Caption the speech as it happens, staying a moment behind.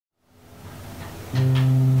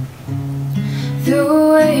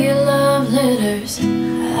The way your love letters,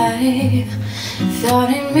 I thought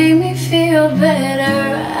it made me feel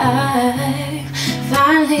better. I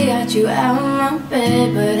finally got you out of my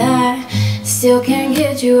bed, but I still can't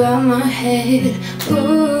get you out my head.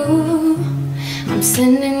 Ooh, I'm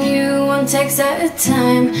sending you one text at a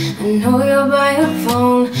time. I know you're by your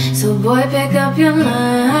phone, so boy, pick up your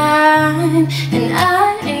line. And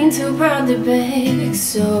I ain't too proud to beg,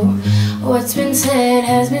 so what's been said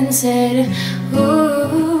has been said.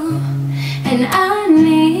 Ooh, and I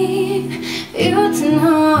need you to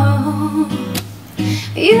know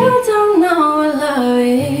you don't know what love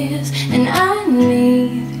is. And I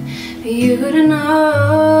need you to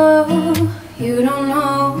know you don't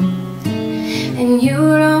know. And you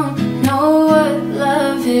don't know what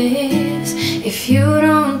love is if you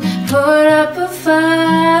don't put up a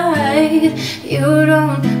fight. You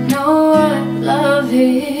don't know what love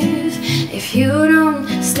is if you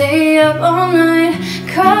don't stay up all night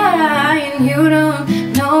crying. You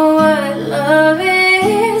don't know what love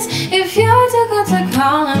is if you're too good to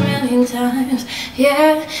call a million times.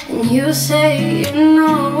 Yeah, and you say you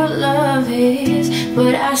know what love is,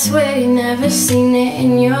 but I swear you never seen it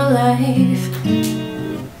in your life.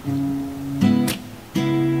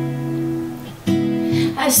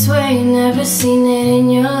 I swear you never seen it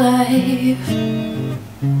in your life.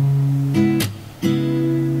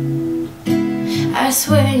 I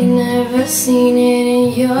swear you never seen it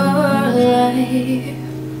in your life.